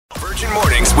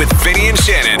with Vinny and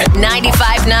Shannon.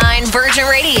 95.9 Virgin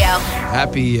Radio.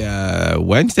 Happy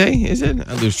Wednesday, is it?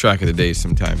 I lose track of the days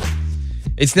sometimes.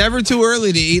 It's never too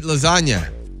early to eat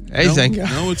lasagna. Hey, Zenga.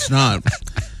 No, it's not.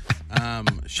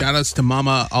 Shout outs to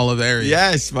Mama Oliveri.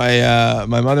 Yes, my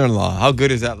mother-in-law. How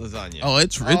good is that lasagna? Oh,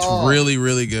 it's really,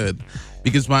 really good.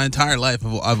 Because my entire life,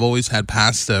 I've always had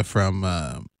pasta from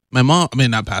my mom. I mean,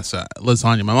 not pasta,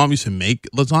 lasagna. My mom used to make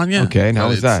lasagna. Okay, and how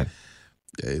was that?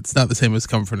 It's not the same as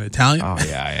coming from an Italian. Oh,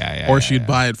 yeah. Or she'd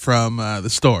buy it from the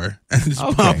store and just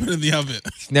pop it in the oven.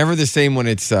 It's never the same when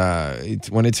it's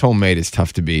homemade. It's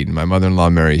tough to beat. And my mother-in-law,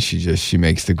 Mary, she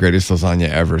makes the greatest lasagna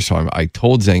ever. So I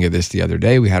told Zenga this the other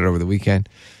day. We had it over the weekend.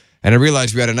 And I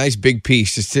realized we had a nice big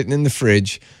piece just sitting in the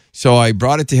fridge. So I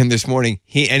brought it to him this morning.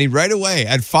 He right away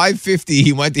at 5:50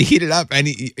 he went to heat it up, and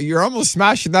you're almost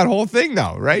smashing that whole thing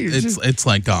now, right? It's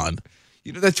like gone.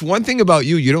 You know, that's one thing about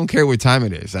you. You don't care what time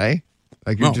it is, eh?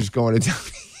 Like you're just going to tell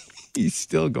me. He's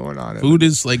still going on it. Food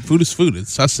is food.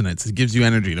 It's sustenance. It gives you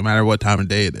energy no matter what time of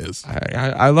day it is.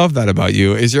 I love that about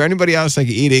you. Is there anybody else like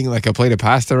eating like a plate of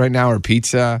pasta right now or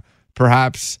pizza,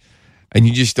 perhaps, and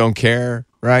you just don't care?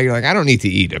 Right? You're like, I don't need to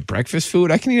eat a breakfast food.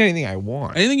 I can eat anything I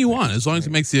want. Anything you want. As long as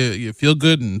it makes you feel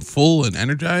good and full and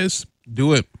energized,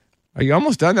 do it. Are you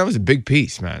almost done? That was a big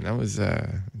piece, man. That was,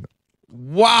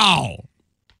 wow.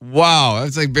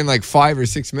 That's like been like 5 or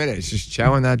 6 minutes just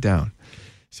chowing that down.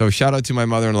 So shout out to my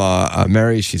mother-in-law,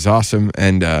 Mary. She's awesome.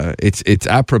 And it's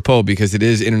apropos because it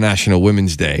is International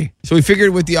Women's Day. So we figured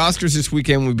with the Oscars this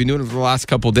weekend, we've been doing it for the last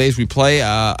couple of days. We play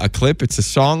a clip. It's a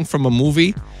song from a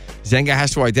movie. Zenga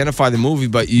has to identify the movie,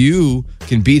 but you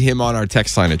can beat him on our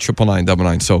text line at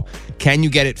 99999. So can you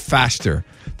get it faster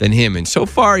than him? And so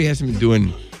far, he hasn't been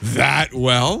doing that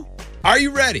well. Are you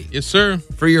ready? Yes, sir.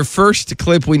 For your first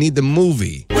clip, we need the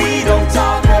movie. We don't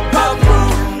talk about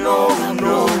food, no.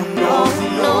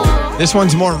 This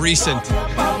one's more recent.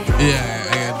 Yeah,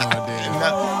 I got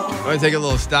no idea. Want to take a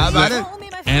little stab at it?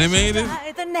 Animated?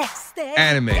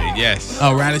 Animated, yes.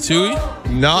 Oh, Ratatouille?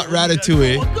 Not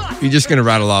Ratatouille. You're just going to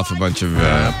rattle off a bunch of...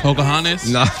 Pocahontas?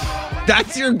 No,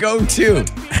 that's your go-to.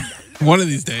 One of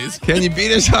these days. Can you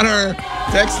beat us on our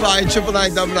text line,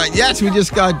 99999? Yes, we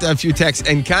just got a few texts.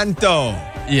 Encanto.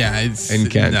 Yeah, it's...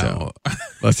 Encanto. No.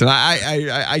 Listen,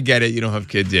 I get it. You don't have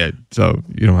kids yet, so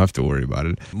you don't have to worry about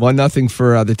it. 1-0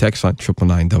 for the text line,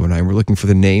 99999. We're looking for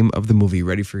the name of the movie.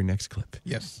 Ready for your next clip?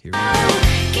 Yes. Here we go.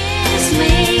 Kiss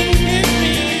me.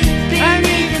 I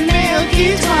need the milk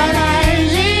is what I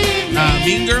live.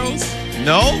 Mean Girls?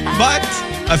 No, but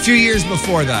a few years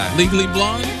before that. Legally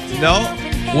Blonde? No.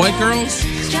 White Girls?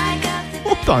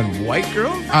 Hold on, White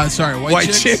Girl? Sorry,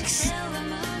 White Chicks?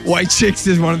 White Chicks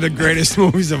is one of the greatest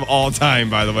movies of all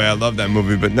time, by the way. I love that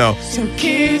movie, but no. So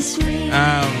kiss me.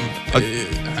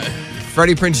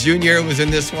 Freddie Prinze Jr. was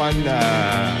in this one.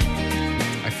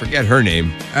 I forget her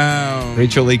name.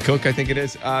 Rachel Lee Cook, I think it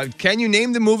is. Can you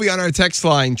name the movie on our text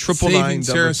line? Saving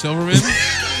Sarah Silverman?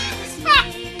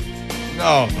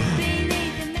 No.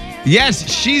 Yes,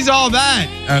 She's All That.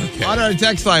 Okay. On our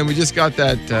text line, we just got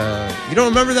that. You don't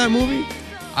remember that movie?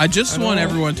 I just want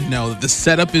everyone to know that the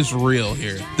setup is real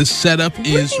here. The setup is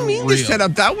real. What do you mean the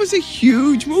setup? That was a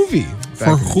huge movie.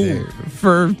 For who?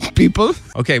 For people.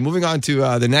 Okay, moving on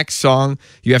to the next song.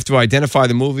 You have to identify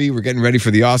the movie. We're getting ready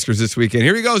for the Oscars this weekend.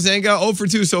 Here we go, Zenga. 0 for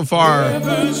 2 so far.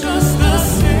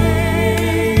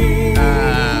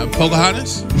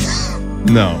 Pocahontas?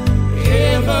 No.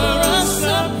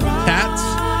 Cats?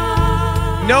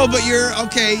 No, but you're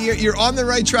on the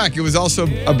right track. It was also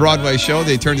a Broadway show.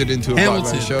 They turned it into a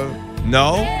Hamilton. Broadway show.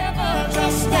 No.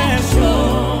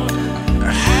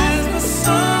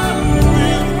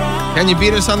 Can you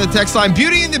beat us on the text line?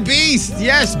 Beauty and the Beast.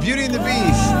 Yes, Beauty and the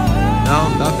Beast. No,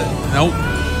 nothing. Nope.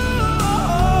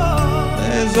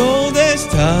 As old as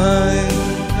time.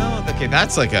 No. Okay,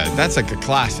 that's like a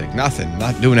classic. Nothing.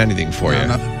 Not doing anything for you.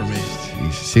 Nothing for me.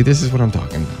 Jeez. See, this is what I'm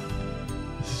talking about.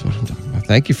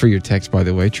 Thank you for your text, by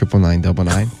the way,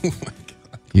 99999. Oh, my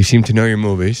God. You seem to know your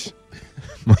movies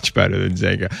much better than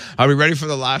Zenga. Are we ready for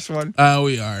the last one?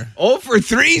 We are. 0 for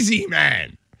 3,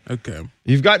 Z-Man. Okay.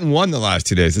 You've gotten one the last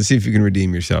 2 days. Let's see if you can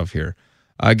redeem yourself here.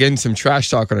 Getting some trash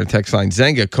talk on our text line.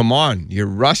 Zenga, come on. You're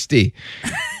rusty.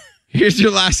 Here's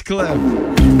your last clip.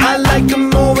 I like them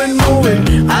moving.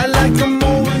 I like them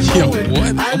moving. Yo,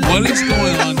 what is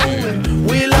going on here?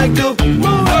 We like to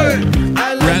move.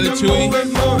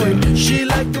 Ratatouille? She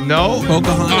like to No?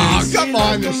 Pocahontas? Oh, come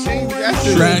on. The same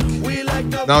Shrek?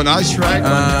 No, not Shrek.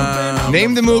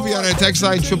 Name the movie on our text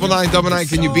line, 99999.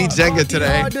 Can you beat Zenga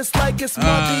today?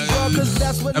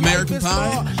 American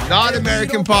Pie? Not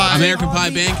American Pie. American Pie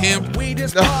Band Camp?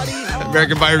 No.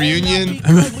 American Pie Reunion.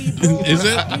 Is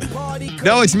it?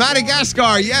 No, it's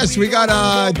Madagascar. Yes, we got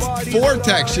 4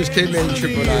 texts just came in.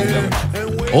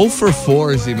 999. 0 for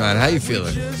 4, Z-Man. How you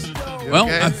feeling? Well,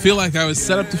 okay? I feel like I was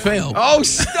set up to fail. Oh,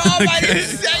 stop. I didn't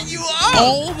set you up.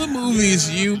 All the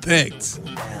movies you picked.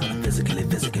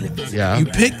 Yeah. You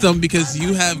picked them because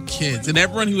you have kids. And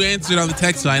everyone who answered on the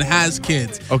text line has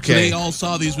kids. Okay. So they all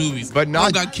saw these movies. But not-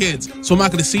 I've got kids, so I'm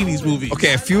not going to see these movies.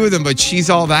 Okay, a few of them, but She's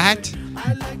All That?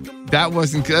 That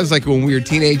was like when we were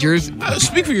teenagers.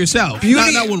 Speak for yourself.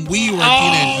 Beauty- Not when we were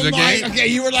teenagers, okay? Okay,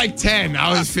 you were like 10.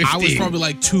 I was 15. I was probably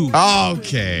like 2.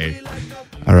 Okay.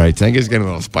 All right, Zenga's getting a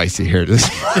little spicy here this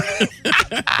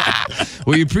morning.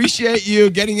 We appreciate you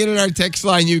getting in our text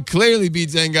line. You clearly beat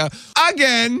Zenga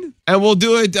again, and we'll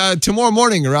do it tomorrow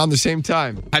morning around the same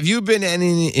time. Have you been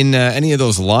in any of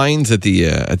those lines at the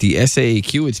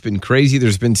SAAQ? It's been crazy.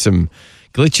 There's been some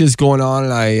glitches going on,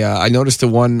 and I noticed the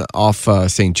one off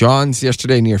St. John's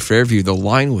yesterday near Fairview. The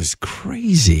line was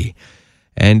crazy,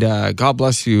 and God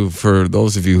bless you for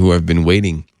those of you who have been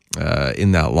waiting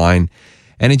in that line.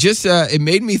 And it just it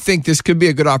made me think this could be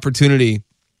a good opportunity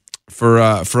for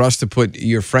us to put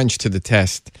your French to the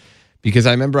test, because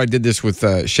I remember I did this with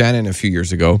Shannon a few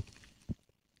years ago.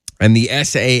 And the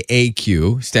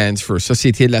SAAQ stands for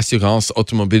Société de l'Assurance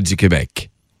Automobile du Québec.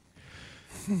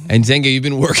 And Zenga, you've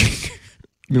been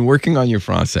working on your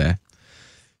français,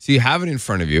 so you have it in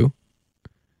front of you.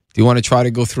 Do you want to try to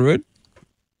go through it?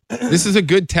 This is a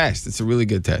good test. It's a really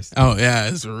good test. Oh, yeah.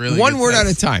 It's a really One good word test.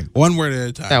 at a time. One word at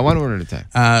a time. Yeah, one word at a time.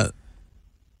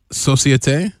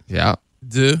 Société Yeah,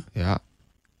 de yeah.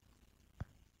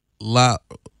 la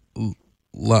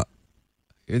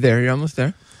You're there. You're almost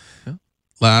there.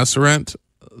 l'assurance.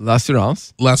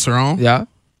 L'assurance. L'assurance. Yeah.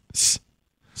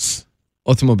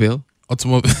 Automobile.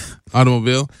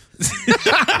 Automobile.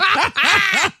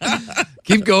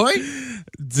 Keep going.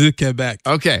 Du Québec.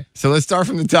 Okay, so let's start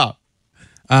from the top.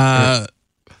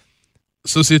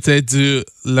 Société de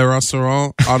le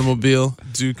restaurant automobile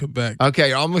du Québec. Okay,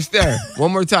 you're almost there.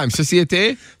 One more time.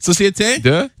 Société Société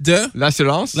de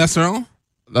l'assurance.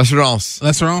 l'assurance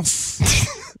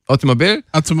automobile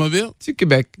Automobile du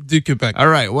Québec. du Québec. All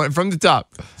right, from the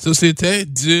top. Société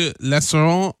de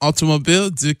l'assurance automobile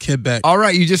du Québec. All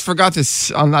right, you just forgot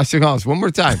this on l'assurance. One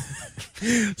more time.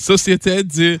 Société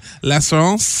de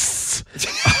l'assurance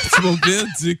automobile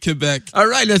du Québec. All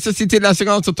right, la Société de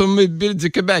l'assurance automobile du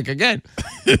Québec. Again.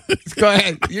 Go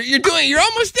ahead. You're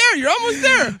almost there. You're almost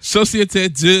there. Société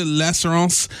de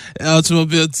l'assurance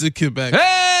automobile du Québec.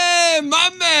 Hey, my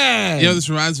man. You know, this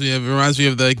reminds me of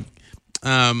the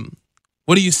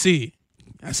what do you see?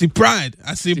 I see pride.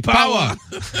 I see power.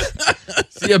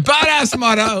 See a badass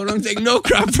motto. I don't take no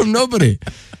crap from nobody.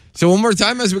 So one more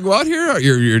time as we go out here, or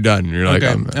you're done. You're like,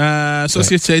 Okay.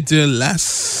 Société de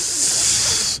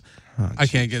l'As. I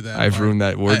can't get that. I've part. ruined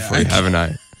that word for you, haven't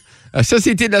I?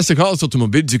 Société de l'Assurance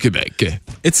Automobile du Québec.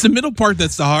 It's the middle part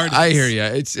that's the hardest. I hear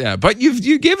you. But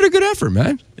you gave it a good effort,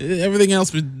 man. Everything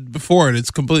else before it,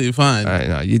 it's completely fine. I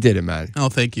know you did it, man. Oh,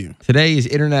 thank you. Today is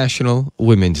International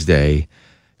Women's Day.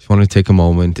 Just want to take a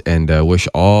moment and wish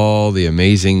all the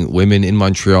amazing women in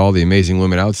Montreal, the amazing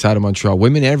women outside of Montreal,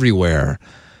 women everywhere.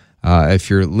 If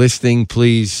you're listening,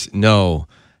 please know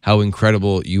how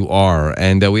incredible you are.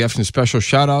 And we have some special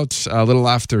shout outs a little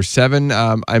after 7.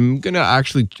 I'm going to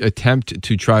actually attempt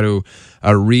to try to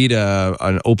read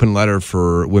an open letter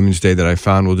for Women's Day that I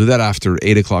found. We'll do that after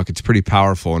 8 o'clock. It's pretty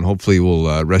powerful and hopefully will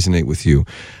resonate with you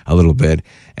a little bit.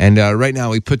 And right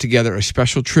now we put together a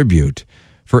special tribute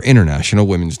for International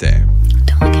Women's Day.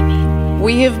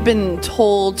 We have been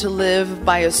told to live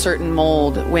by a certain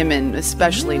mold, women,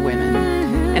 especially women,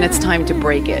 and it's time to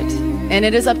break it. And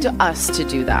it is up to us to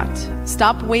do that.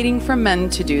 Stop waiting for men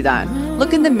to do that.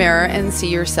 Look in the mirror and see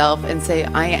yourself and say,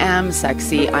 I am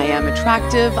sexy, I am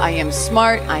attractive, I am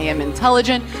smart, I am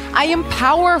intelligent, I am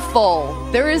powerful.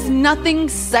 There is nothing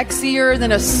sexier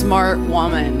than a smart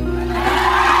woman.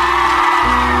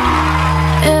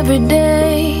 Every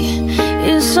day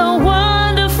is so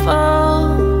wonderful,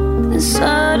 and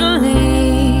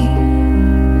suddenly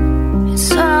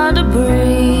it's hard to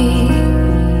breathe.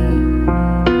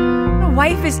 A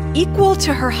wife is equal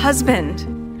to her husband,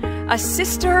 a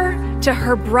sister to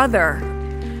her brother.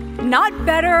 Not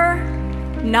better,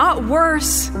 not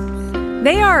worse.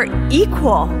 They are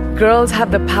equal. Girls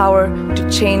have the power to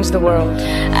change the world.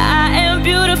 I am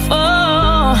beautiful,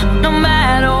 no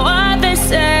matter what they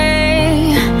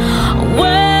say.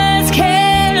 Words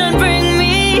can't bring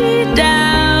me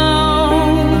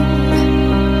down.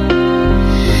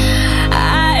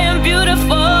 I am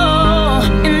beautiful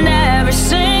in every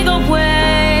single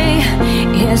way.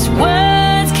 Yes,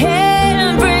 words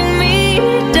can't bring me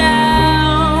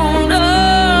down.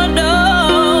 Oh,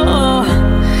 no.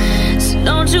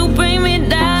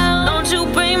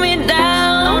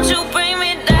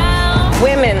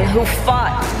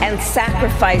 and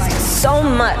sacrificed so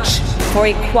much for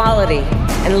equality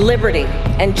and liberty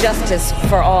and justice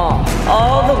for all.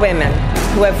 All the women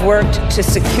who have worked to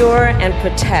secure and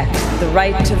protect the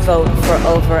right to vote for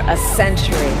over a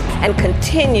century and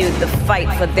continued the fight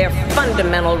for their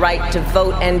fundamental right to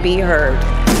vote and be heard.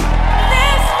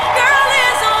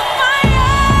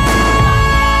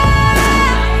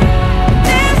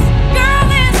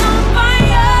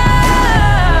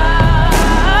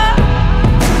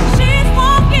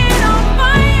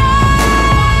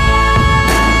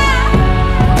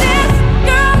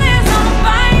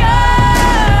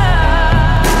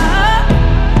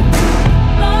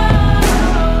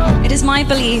 I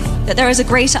believe that there is a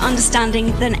greater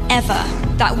understanding than ever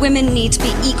that women need to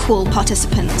be equal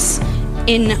participants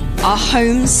in our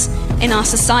homes, in our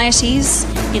societies,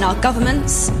 in our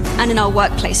governments, and in our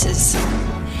workplaces.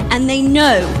 And they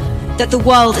know that the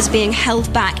world is being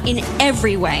held back in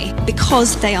every way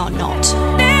because they are not.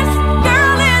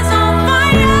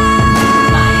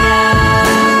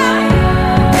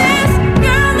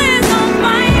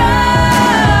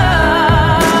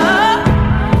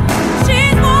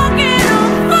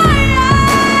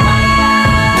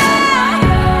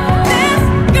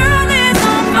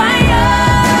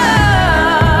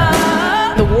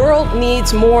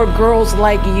 Needs more girls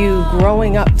like you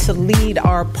growing up to lead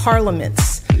our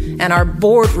parliaments and our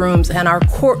boardrooms and our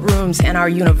courtrooms and our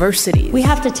universities. We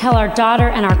have to tell our daughter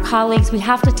and our colleagues, we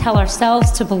have to tell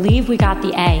ourselves to believe we got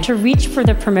the A, to reach for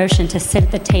the promotion, to sit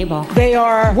at the table. They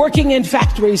are working in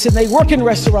factories and they work in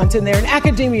restaurants and they're in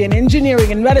academia and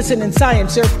engineering and medicine and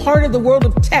science. They're part of the world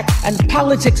of tech and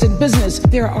politics and business.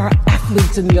 There are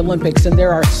athletes in the Olympics and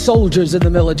there are soldiers in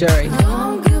the military.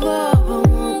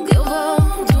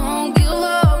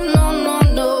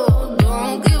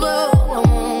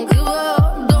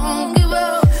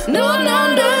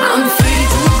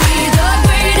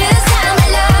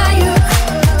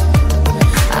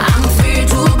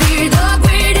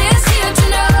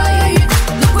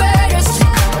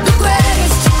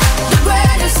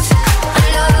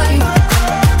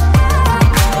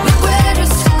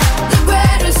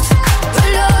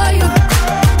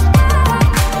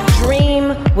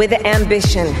 With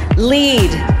ambition, lead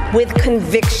with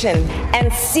conviction,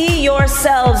 and see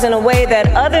yourselves in a way that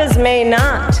others may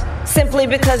not, simply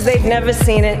because they've never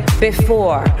seen it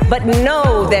before. But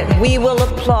know that we will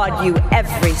applaud you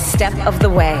every step of the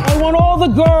way. I want all the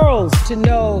girls to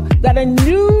know that a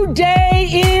new day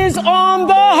is on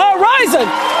the horizon.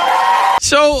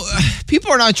 So,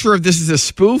 people are not sure if this is a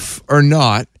spoof or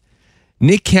not.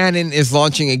 Nick Cannon is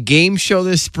launching a game show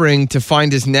this spring to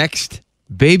find his next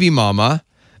baby mama.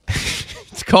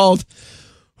 It's called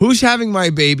Who's Having My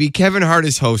Baby? Kevin Hart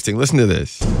is hosting. Listen to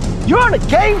this. You're on a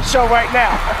game show right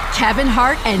now. Kevin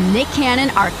Hart and Nick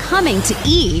Cannon are coming to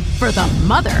E! for the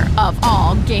mother of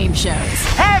all game shows.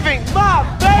 Having my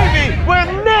baby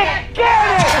with Nick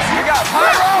Cannon. You got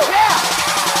pyro? Yeah.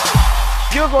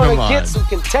 You're going to get some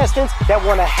contestants that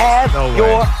want to have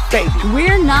your baby.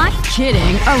 We're not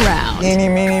kidding around. Eeny,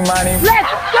 meeny, miny.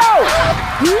 Let's go!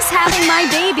 Who's Having My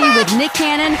Baby with Nick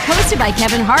Cannon, hosted by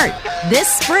Kevin Hart. This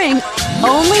spring,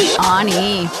 only on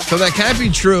E! So that can't be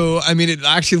true. I mean, it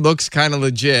actually looks kind of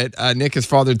legit. Nick has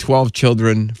fathered 12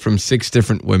 children from 6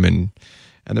 different women.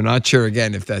 And they're not sure,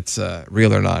 again, if that's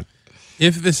real or not.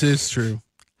 If this is true,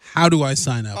 how do I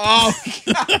sign up? Oh,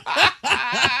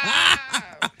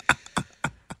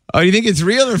 Oh, you think it's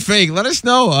real or fake? Let us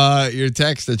know. Your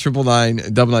text at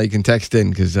 999. You can text in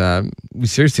because we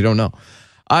seriously don't know.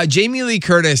 Jamie Lee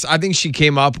Curtis, I think she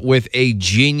came up with a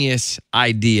genius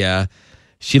idea.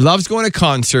 She loves going to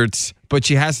concerts, but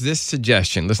she has this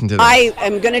suggestion. Listen to this. I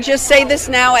am going to just say this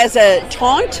now as a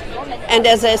taunt and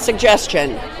as a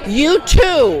suggestion. You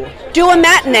too, do a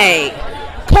matinee.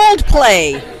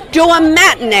 Coldplay, do a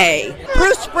matinee.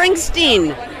 Bruce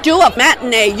Springsteen, do a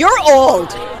matinee. You're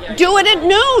old. Do it at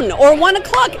noon or 1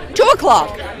 o'clock, 2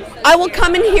 o'clock. I will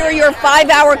come and hear your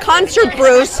 5-hour concert,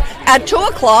 Bruce, at 2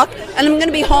 o'clock, and I'm going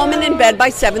to be home and in bed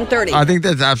by 7:30. I think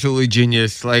that's absolutely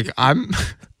genius. Like, I'm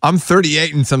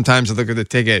 38, and sometimes I look at the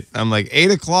ticket. I'm like,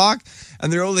 8 o'clock,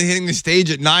 and they're only hitting the stage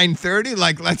at 9:30?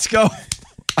 Like, let's go.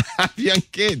 I have young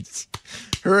kids.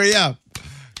 Hurry up.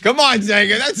 Come on,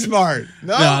 Zanga. That's smart.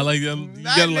 No, I like you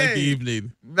gotta like the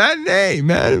evening. Matinee,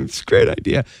 man. It's a great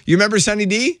idea. You remember Sunny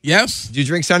D? Yes. Did you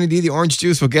drink Sunny D, the orange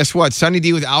juice? Well, guess what? Sunny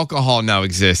D with alcohol now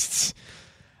exists.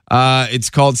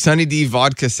 It's called Sunny D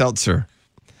Vodka Seltzer.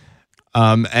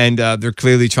 And they're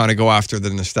clearly trying to go after the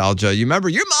nostalgia. You remember,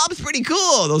 your mom's pretty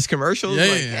cool. Those commercials. Yeah,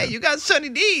 like, yeah. hey, you got Sunny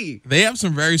D. They have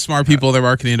some very smart people in their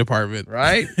marketing department.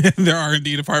 Right? Their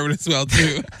R&D department as well,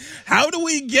 too. How do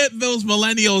we get those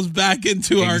millennials back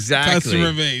into our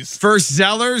customer base? First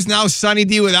Zellers, now Sunny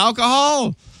D with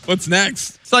alcohol. What's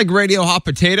next? It's like Radio Hot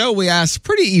Potato. We ask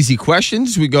pretty easy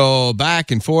questions. We go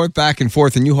back and forth,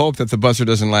 and you hope that the buzzer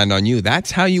doesn't land on you. That's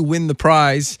how you win the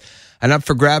prize. And up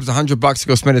for grabs, $100 to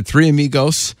go spend at Three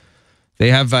Amigos.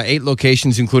 They have 8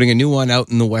 locations, including a new one out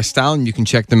in the West Island. You can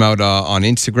check them out on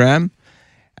Instagram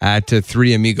at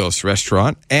Three Amigos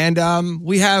Restaurant. And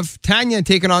we have Tanya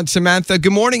taking on Samantha.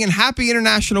 Good morning and happy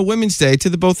International Women's Day to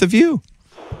the both of you.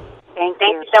 Thank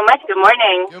you so much. Good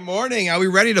morning. Good morning. Are we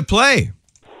ready to play?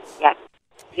 Yes.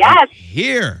 Yes.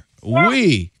 Here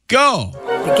we go.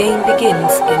 The game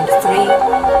begins in 3,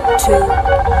 2,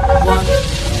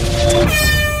 1.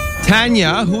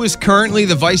 Tanya, who is currently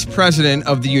the Vice President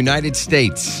of the United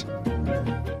States?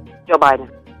 Joe Biden.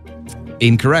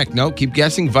 Incorrect. No, keep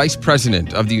guessing. Vice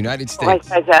President of the United States. Vice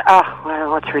President. Oh,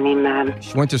 well, what's her name, man?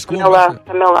 She went to school.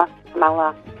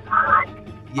 Camilla.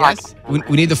 Yes. We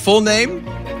need the full name.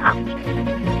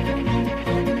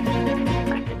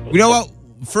 You know what?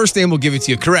 First name, we'll give it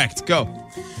to you. Correct. Go.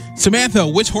 Samantha,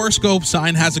 which horoscope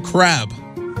sign has a crab?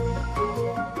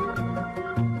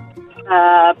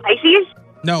 Pisces?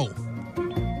 No.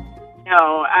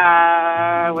 No.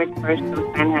 Which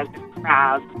horoscope sign has a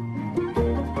crab?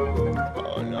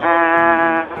 Oh,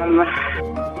 no.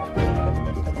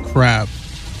 Crab.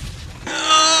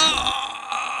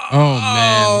 Oh,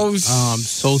 man. I'm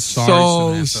so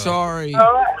sorry, Samantha. Sorry.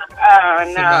 Oh,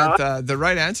 no. Samantha, the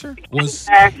right answer was...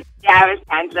 yeah, it was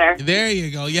Cancer. There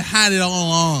you go. You had it all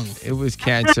along. It was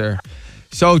Cancer.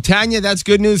 So, Tanya, that's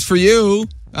good news for you.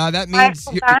 That means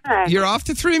you're off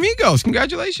to Three Amigos.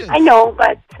 Congratulations. I know,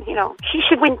 but, she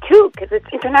should win too because it's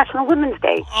International Women's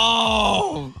Day.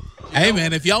 Oh. Hey,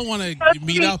 man, if y'all want to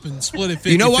meet up and split it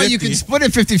 50-50. You know what? You can split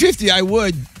it 50-50. I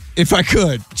would if I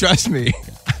could. Trust me.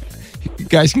 You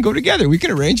guys can go together. We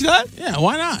can arrange that. Yeah,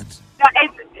 why not? No,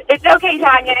 it's okay,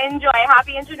 Tanya. Enjoy.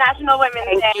 Happy International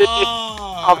Women's Day.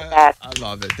 Oh, I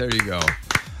love it. There you go.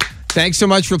 Thanks so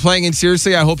much for playing. And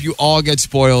seriously, I hope you all get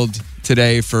spoiled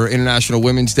today for International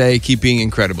Women's Day. Keep being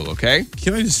incredible, okay?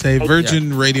 Can I just say,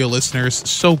 Virgin Radio listeners,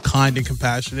 so kind and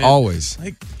compassionate. Always.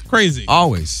 Like, crazy.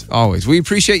 Always. We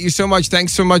appreciate you so much.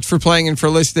 Thanks so much for playing and for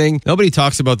listening. Nobody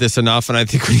talks about this enough, and I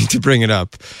think we need to bring it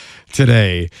up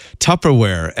today.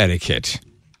 Tupperware etiquette.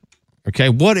 Okay,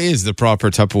 what is the proper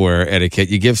Tupperware etiquette?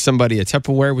 You give somebody a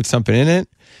Tupperware with something in it.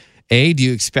 A, do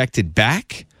you expect it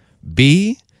back?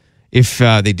 B, if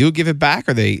they do give it back,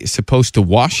 are they supposed to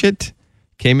wash it?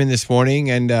 Came in this morning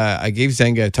and I gave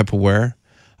Zenga a Tupperware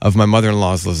of my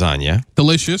mother-in-law's lasagna.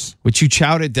 Delicious. Which you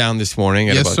chowed it down this morning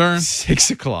at Yes, about sir.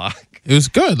 6 o'clock. It was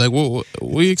good. Like what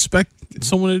we expect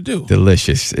someone to do.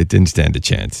 Delicious. It didn't stand a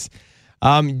chance.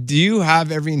 Do you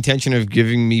have every intention of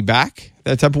giving me back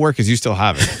that Tupperware? Because you still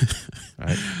have it.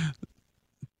 Right?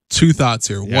 Two thoughts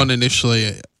here. Yeah. One,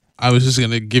 initially, I was just going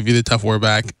to give you the Tupperware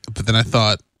back, but then I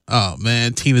thought, oh,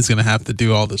 man, Tina's going to have to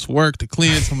do all this work to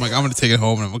clean it. So I'm like, I'm going to take it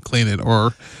home and I'm going to clean it,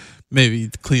 or maybe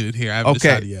clean it here. I haven't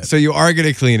decided yet. So you are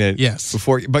going to clean it. Yes.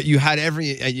 But you had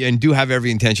and do have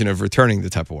every intention of returning the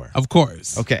Tupperware. Of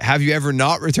course. Okay. Have you ever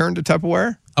not returned a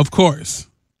Tupperware? Of course.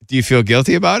 Do you feel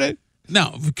guilty about it?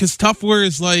 No, because Tupperware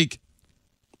is like...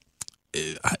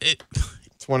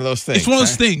 It's one of those things. It's one of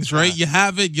those things, right? You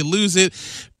have it, you lose it.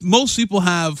 Most people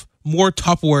have more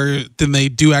Tupperware than they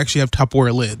do actually have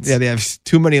Tupperware lids. Yeah, they have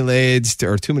too many lids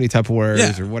or too many Tupperwares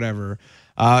Yeah. or whatever.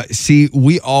 See,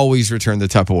 we always return the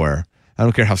Tupperware. I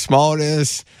don't care how small it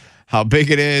is, how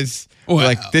big it is. We're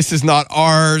like, this is not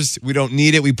ours. We don't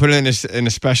need it. We put it in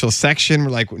a special section. We're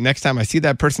like, next time I see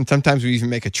that person, sometimes we even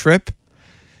make a trip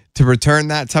to return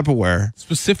that Tupperware.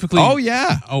 Specifically. Oh,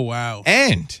 yeah. Oh, wow.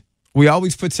 And we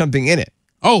always put something in it.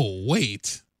 Oh,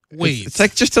 wait. It's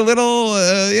like just a little,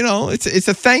 it's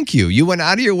a thank you. You went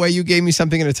out of your way. You gave me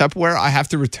something in a Tupperware. I have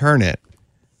to return it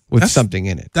with something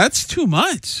in it. That's too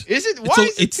much. Is it? Why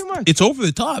is it too much? It's over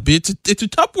the top. It's a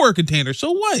Tupperware container.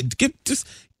 So what? Just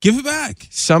give it back.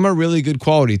 Some are really good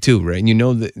quality too, right? And you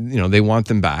know that they want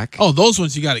them back. Oh, those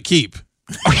ones you got to keep.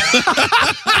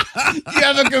 You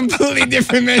have a completely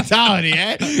different mentality,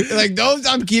 eh? Like, those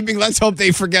I'm keeping, let's hope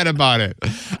they forget about it.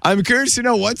 I'm curious to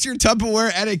know, what's your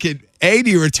Tupperware etiquette? A,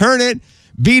 do you return it?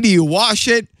 B, do you wash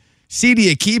it? C, do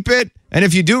you keep it? And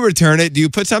if you do return it, do you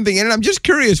put something in it? I'm just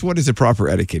curious, what is the proper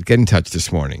etiquette? Get in touch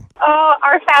this morning. Oh,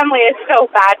 our family is so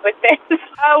bad with this.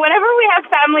 Whenever we have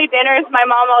family dinners, my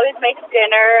mom always makes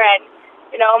dinner, and,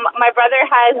 my brother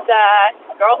has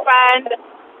a girlfriend.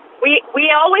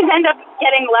 we always end up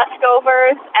getting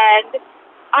leftovers, and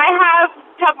I have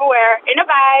Tupperware in a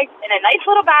bag, in a nice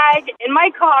little bag, in my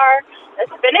car,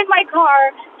 that's been in my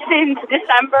car since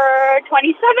December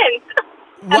 27th.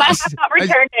 And I have not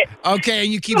returned it. Okay,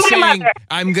 and you keep saying,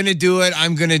 I'm going to do it,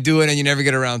 and you never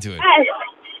get around to it. Yes,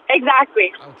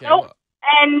 exactly. Okay, nope.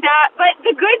 And but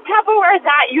the good Tupperware is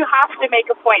that you have to make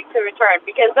a point to return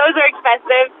because those are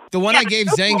expensive. The one I gave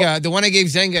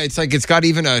Zenga, it's like it's got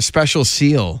even a special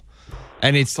seal.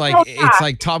 And it's like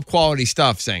top quality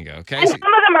stuff, Zenga, okay? And some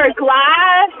of them are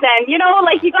glass and you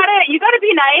gotta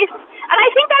be nice. And I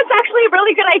think that's actually a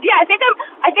really good idea. I think I'm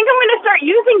going to start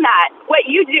using that, what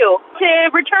you do, to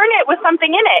return it with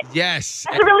something in it. Yes.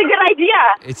 That's a really good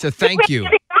idea. It's a thank you.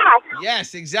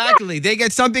 Yes, exactly. They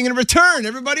get something in return.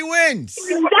 Everybody wins.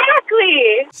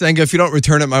 Exactly. Zenga, if you don't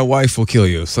return it, my wife will kill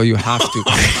you. So you have to.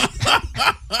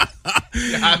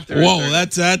 You have to Whoa,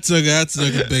 that's a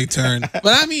big turn. But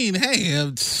I mean, hey,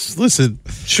 listen,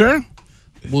 sure.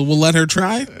 We'll let her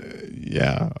try.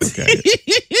 Yeah, okay.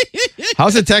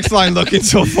 How's the text line looking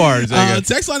so far? The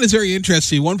text line is very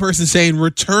interesting. One person saying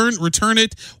return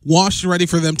it, washed and ready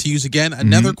for them to use again.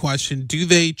 Another question: Do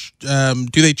they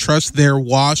trust their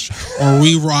wash or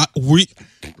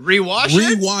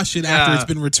rewash it after it's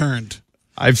been returned?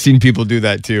 I've seen people do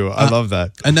that too. I love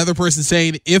that. Another person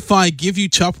saying, if I give you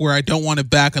Tupperware, I don't want it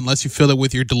back unless you fill it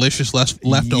with your delicious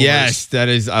leftovers. Yes, that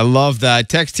is. I love that.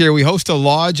 Text here. We host a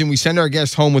lodge and we send our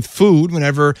guests home with food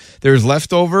whenever there's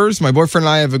leftovers. My boyfriend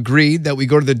and I have agreed that we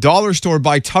go to the dollar store,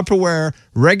 buy Tupperware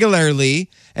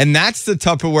regularly, and that's the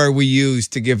Tupperware we use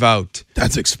to give out.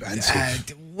 That's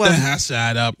expensive. That has to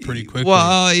add up pretty quickly.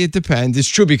 Well, it depends. It's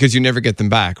true because you never get them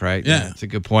back, right? Yeah. That's a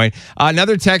good point.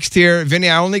 Another text here. Vinny,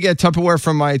 I only get Tupperware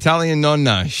from my Italian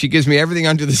nonna. She gives me everything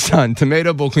under the sun.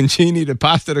 Tomato, bocconcini, to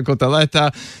pasta de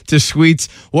cotoletta, to sweets.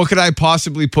 What could I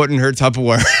possibly put in her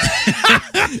Tupperware?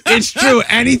 It's true.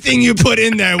 Anything you put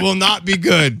in there will not be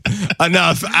good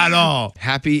enough at all.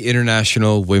 Happy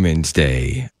International Women's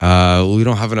Day. We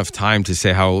don't have enough time to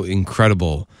say how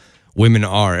incredible women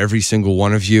are. Every single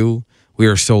one of you. We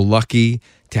are so lucky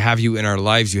to have you in our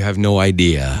lives. You have no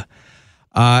idea.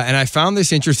 And I found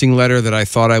this interesting letter that I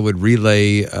thought I would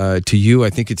relay to you. I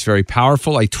think it's very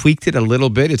powerful. I tweaked it a little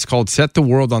bit. It's called Set the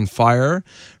World on Fire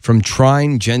from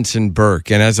Trine Jensen Burke.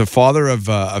 And as a father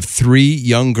of 3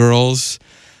 young girls,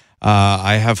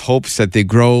 I have hopes that they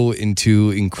grow into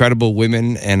incredible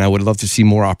women, and I would love to see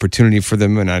more opportunity for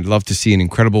them, and I'd love to see an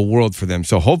incredible world for them.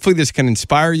 So hopefully this can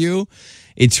inspire you.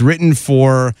 It's written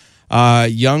for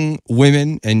young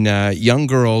women and young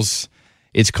girls.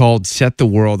 It's called Set the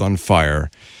World on Fire.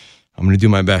 I'm going to do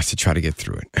my best to try to get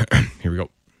through it. Here we go.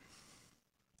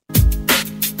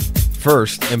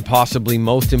 First, and possibly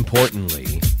most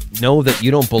importantly, know that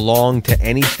you don't belong to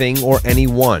anything or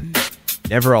anyone.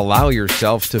 Never allow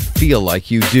yourself to feel like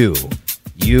you do.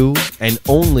 You, and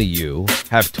only you,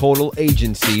 have total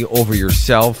agency over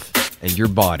yourself and your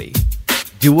body.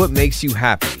 Do what makes you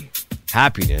happy.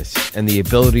 Happiness and the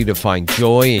ability to find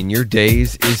joy in your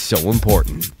days is so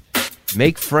important.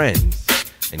 Make friends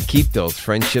and keep those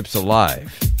friendships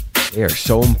alive. They are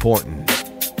so important,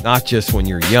 not just when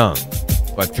you're young,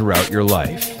 but throughout your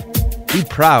life. Be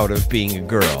proud of being a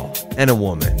girl and a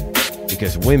woman,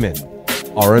 because women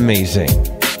are amazing.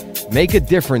 Make a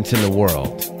difference in the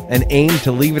world and aim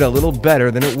to leave it a little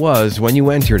better than it was when you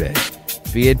entered it.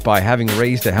 Be it by having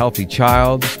raised a healthy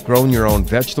child, grown your own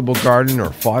vegetable garden,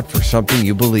 or fought for something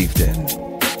you believed in.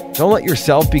 Don't let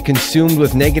yourself be consumed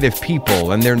with negative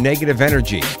people and their negative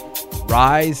energy.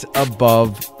 Rise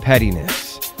above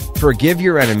pettiness. Forgive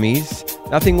your enemies.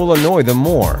 Nothing will annoy them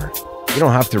more. You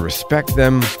don't have to respect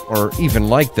them or even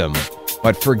like them,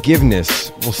 but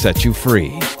forgiveness will set you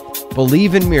free.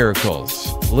 Believe in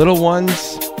miracles, little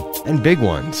ones and big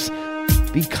ones.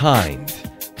 Be kind.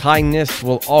 Kindness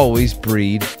will always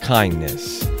breed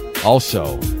kindness.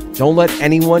 Also, don't let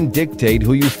anyone dictate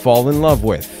who you fall in love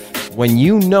with. When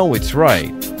you know it's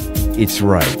right, it's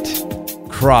right.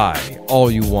 Cry all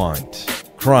you want.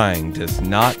 Crying does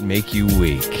not make you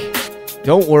weak.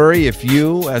 Don't worry if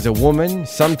you, as a woman,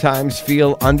 sometimes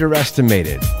feel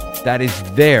underestimated. That is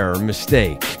their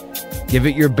mistake. Give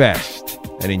it your best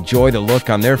and enjoy the look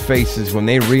on their faces when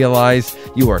they realize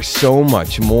you are so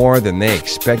much more than they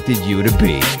expected you to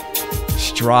be.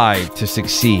 Strive to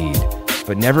succeed,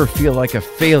 but never feel like a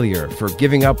failure for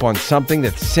giving up on something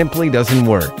that simply doesn't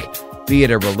work. Be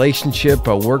it a relationship,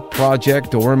 a work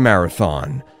project, or a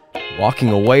marathon. Walking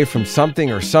away from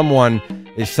something or someone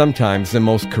is sometimes the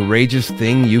most courageous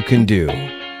thing you can do.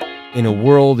 In a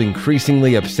world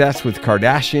increasingly obsessed with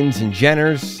Kardashians and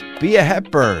Jenners, be a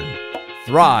Hepburn.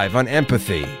 Thrive on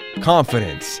empathy,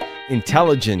 confidence,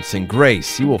 intelligence, and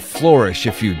grace. You will flourish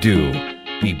if you do.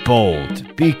 Be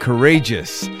bold. Be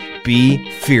courageous.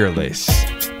 Be fearless.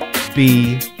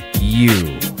 Be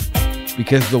you.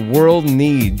 Because the world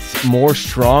needs more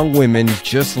strong women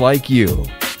just like you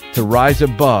to rise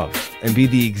above and be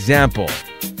the example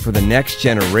for the next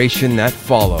generation that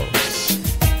follows.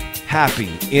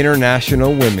 Happy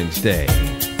International Women's Day.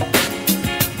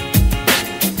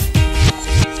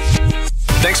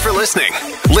 Thanks for listening.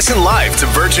 Listen live to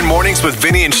Virgin Mornings with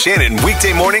Vinny and Shannon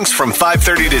weekday mornings from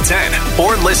 5:30 to 10,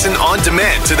 or listen on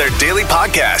demand to their daily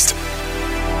podcast.